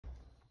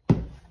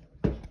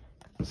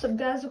What's up,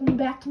 guys? Welcome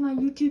back to my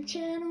YouTube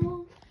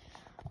channel.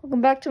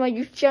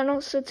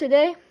 So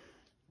today, what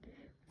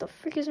the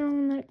frick is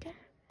wrong with that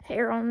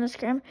hair on this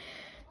camera?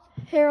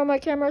 Hair on my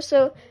camera.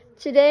 So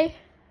tonight,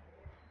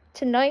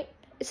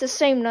 it's the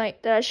same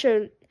night that I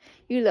showed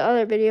you the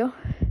other video.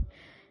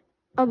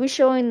 I'll be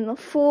showing the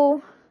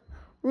full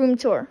room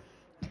tour.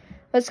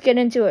 Let's get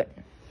into it.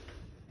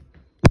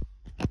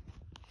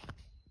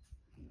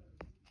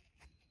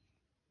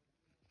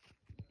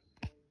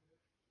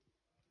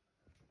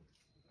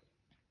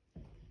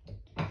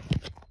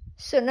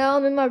 So now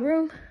I'm in my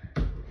room.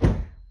 Let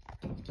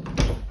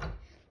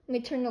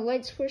me turn the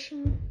light switch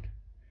on.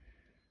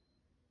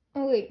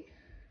 Oh wait,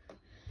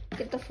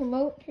 get the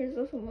remote. Here's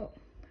the remote.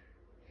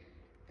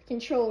 The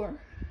controller.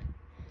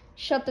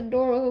 Shut the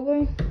door all the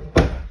way.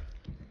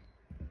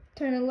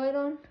 Turn the light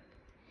on.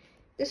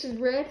 This is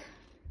red.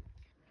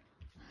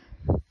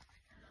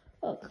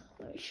 Look,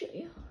 let me show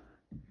you.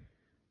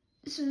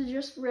 This is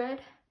just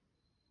red.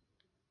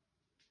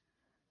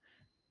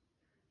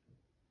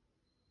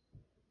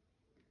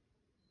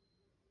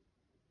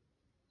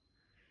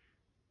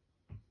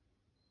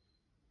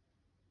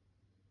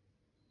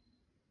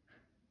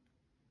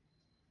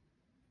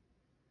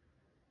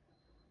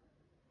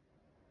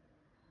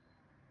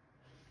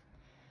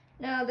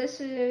 Now this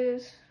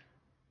is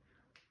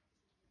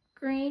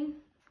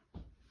green.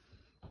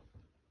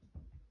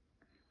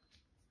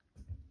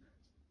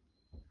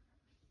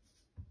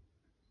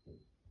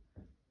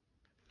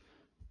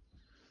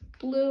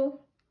 Blue.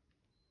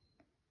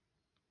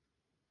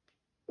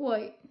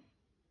 White.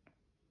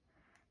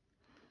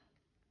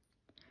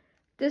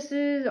 This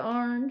is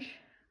orange.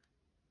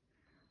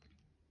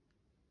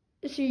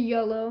 This is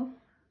yellow.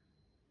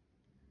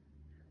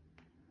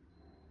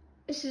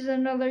 This is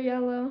another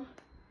yellow.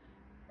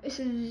 This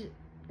is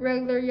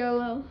regular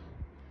yellow.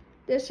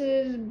 This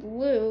is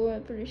blue,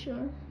 I'm pretty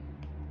sure.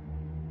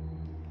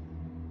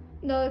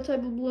 Another type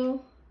of blue.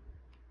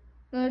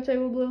 Another type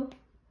of blue.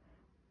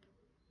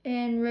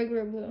 And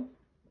regular blue.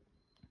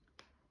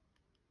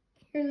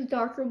 Here's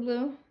darker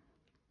blue.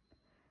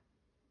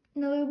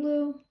 Another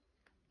blue.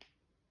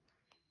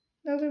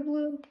 Another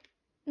blue.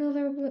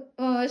 Another blue.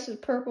 Oh, this is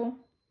purple.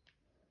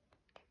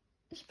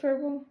 It's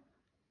purple.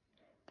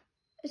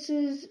 This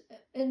is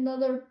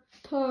another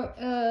part,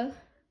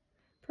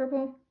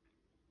 purple.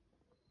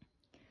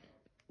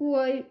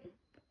 White.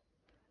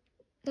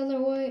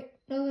 Another white.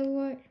 Another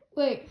white.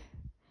 Wait.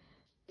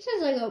 This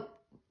is like a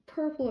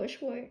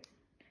purplish white.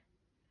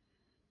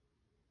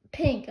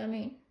 Pink, I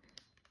mean.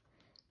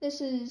 This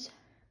is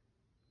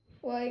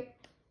white.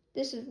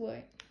 This is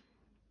white.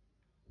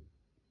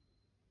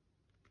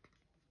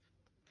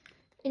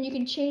 And you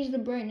can change the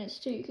brightness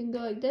too. You can go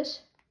like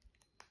this.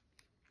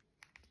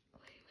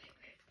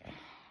 Wait.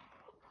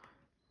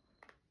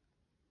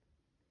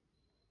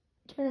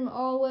 Turn them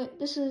all the way.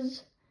 This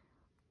is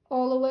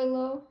all the way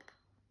low.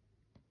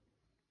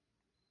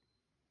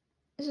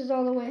 This is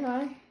all the way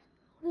high.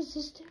 What does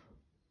this do?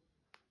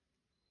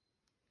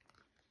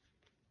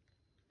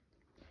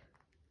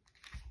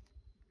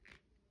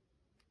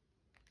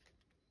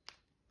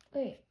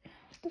 Wait,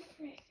 what the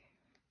frick?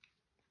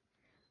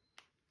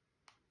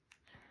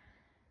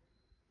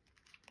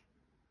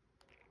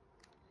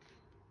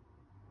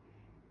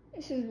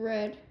 This is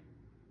red.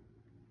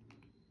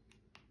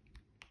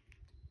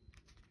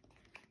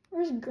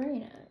 Where's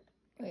green at?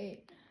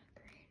 Wait,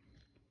 green.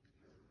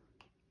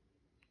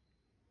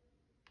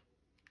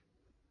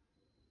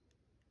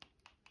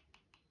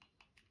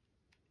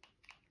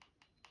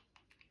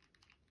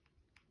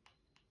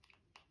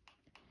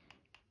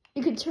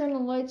 You could turn the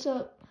lights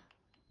up.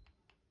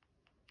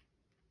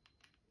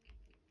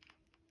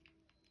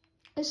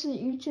 This is,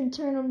 you can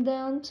turn them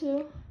down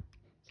too.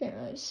 Can't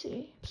really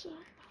see. I'm sorry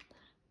about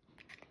that.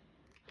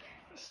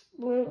 It's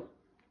blue.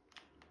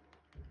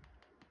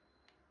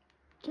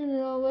 Turn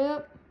it all the way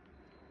up.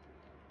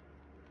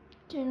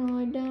 Turn it all the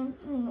way down.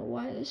 I don't know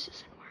why this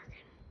isn't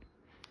working.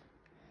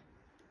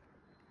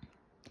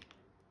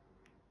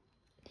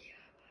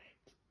 DIY.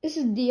 This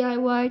is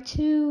DIY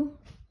too.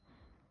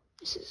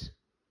 This is.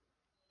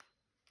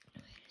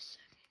 Wait a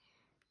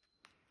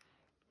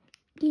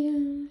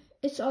second.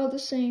 It's all the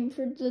same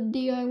for the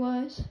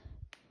DIYs.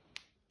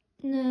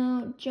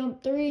 Now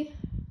jump 3.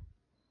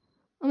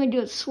 I'm gonna do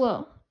it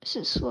slow. This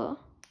is slow.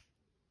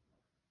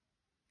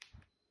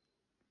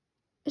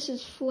 This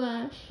is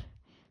flash.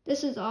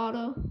 This is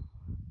auto.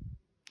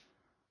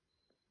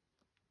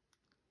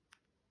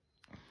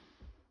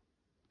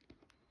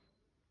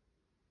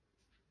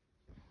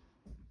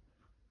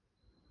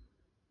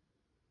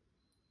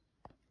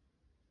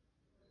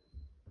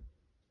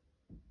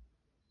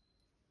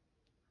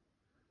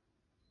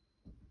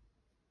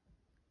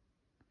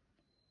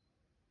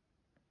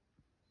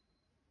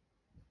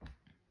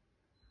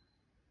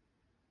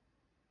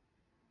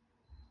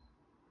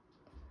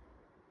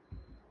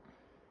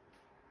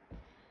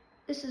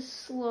 This is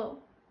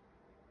slow.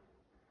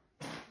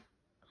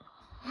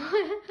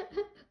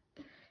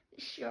 It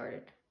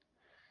shorted.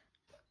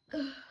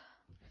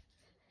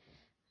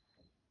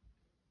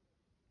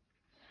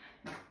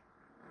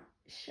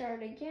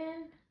 Start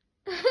again.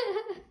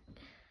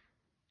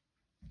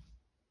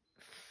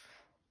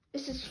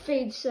 This is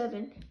Fade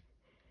 7.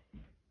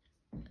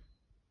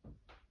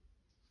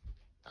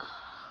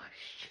 Oh,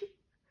 shoot.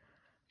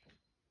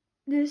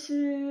 This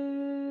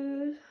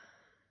is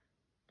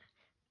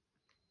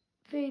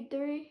Fade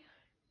 3.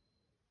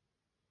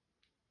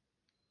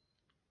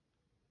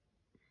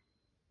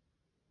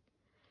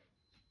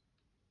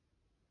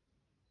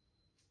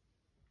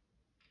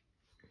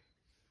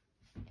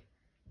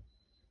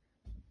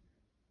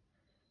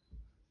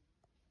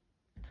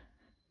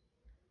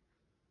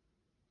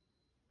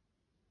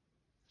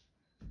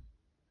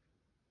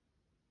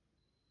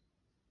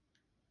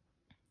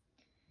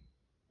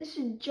 This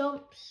is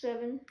Jump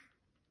 7.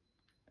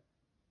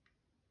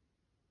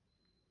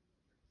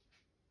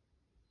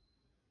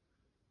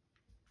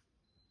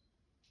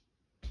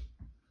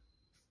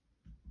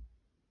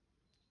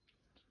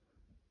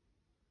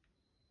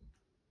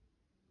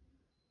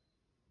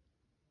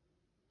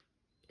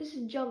 This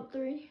is Jump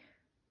 3.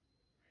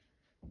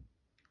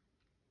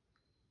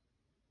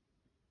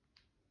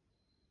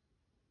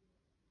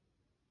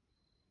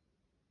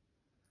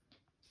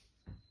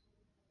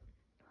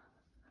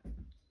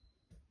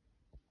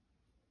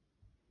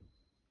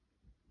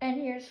 And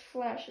here's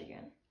Flash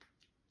again.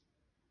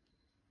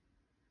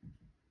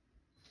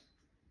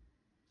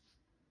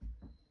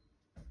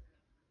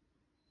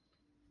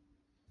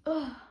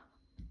 Ugh.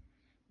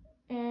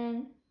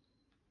 And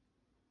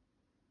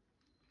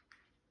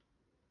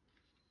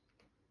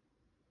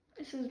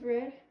this is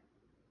Red.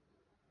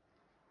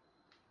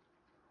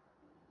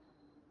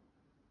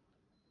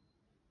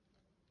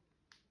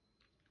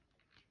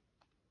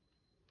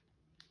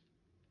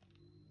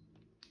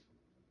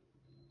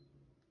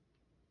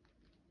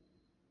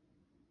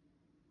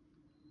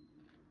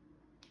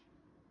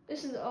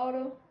 This is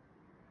Auto.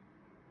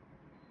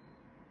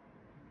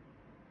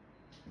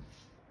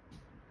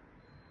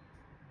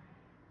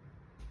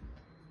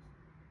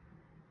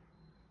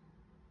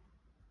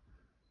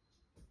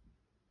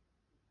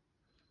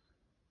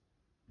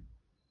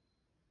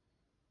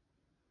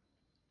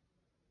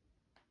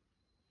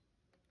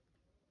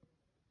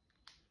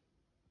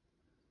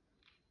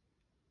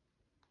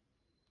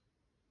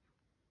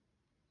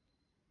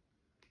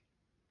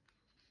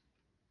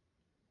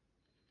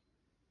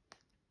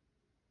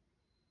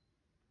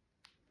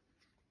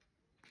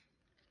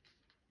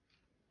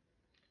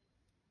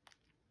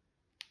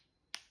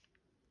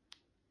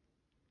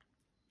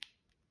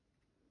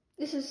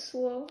 This is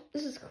slow.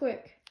 This is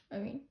quick. I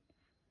mean,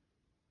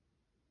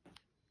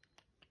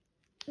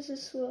 this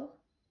is slow.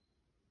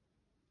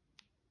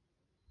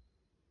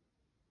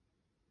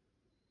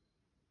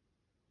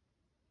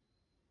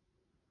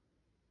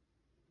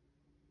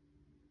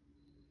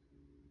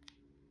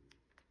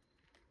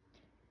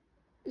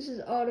 This is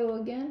Auto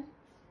again.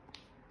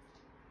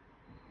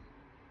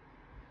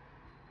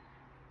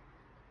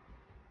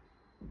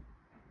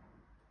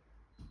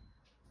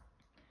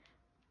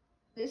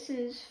 This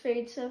is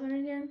Fade 7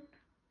 again.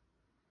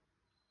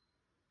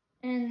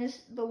 And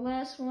this, the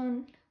last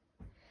one,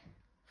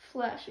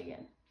 Flash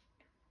again.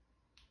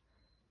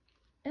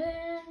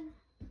 And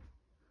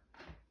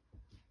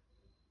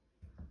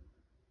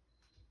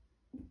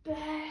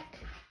back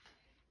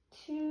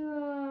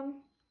to,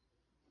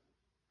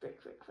 frick.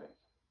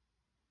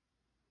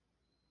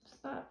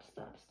 Stop.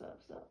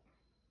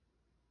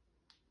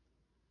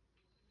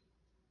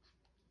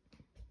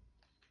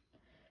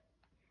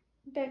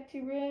 Back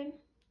to red,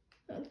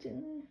 back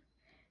to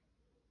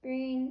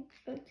green,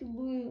 back to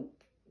blue,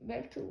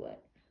 back to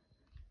white.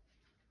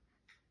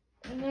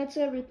 And that's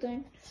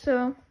everything.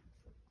 So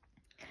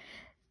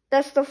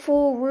that's the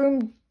full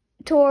room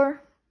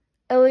tour,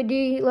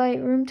 LED light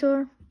room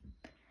tour.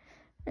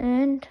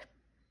 And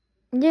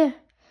yeah,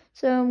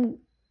 so I'm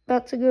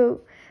about to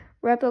go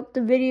wrap up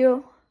the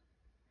video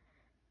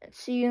and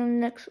see you in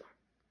the next one.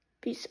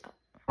 Peace out.